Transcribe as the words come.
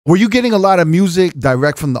Were you getting a lot of music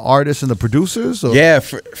direct from the artists and the producers? Or? Yeah,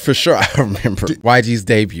 for sure. I remember YG's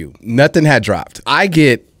debut. Nothing had dropped. I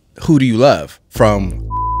get Who Do You Love from,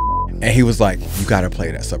 and he was like, you gotta play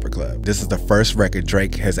that Supper Club. This is the first record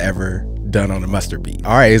Drake has ever done on a mustard beat.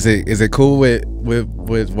 All right, is it cool with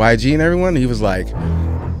YG and everyone? He was like,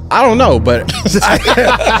 I don't know, but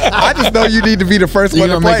I just know you need to be the first one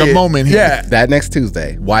to play make a moment here. Yeah. That next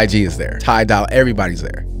Tuesday, YG is there. Ty Dolla, everybody's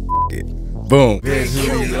there. Boom.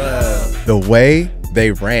 The way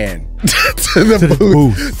they ran to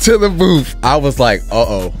the booth, I was like,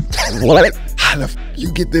 uh-oh. What? How the f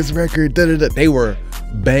you get this record? Da, da, da. They were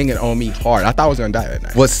banging on me hard. I thought I was gonna die that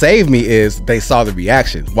night. What saved me is they saw the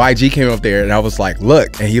reaction. YG came up there and I was like,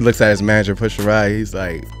 look. And he looks at his manager, Pusha Ride. He's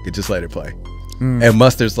like, just let it play. And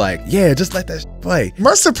Mustard's like, yeah, just let that play.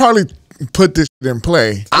 Mustard probably put this in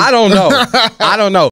play. I don't know.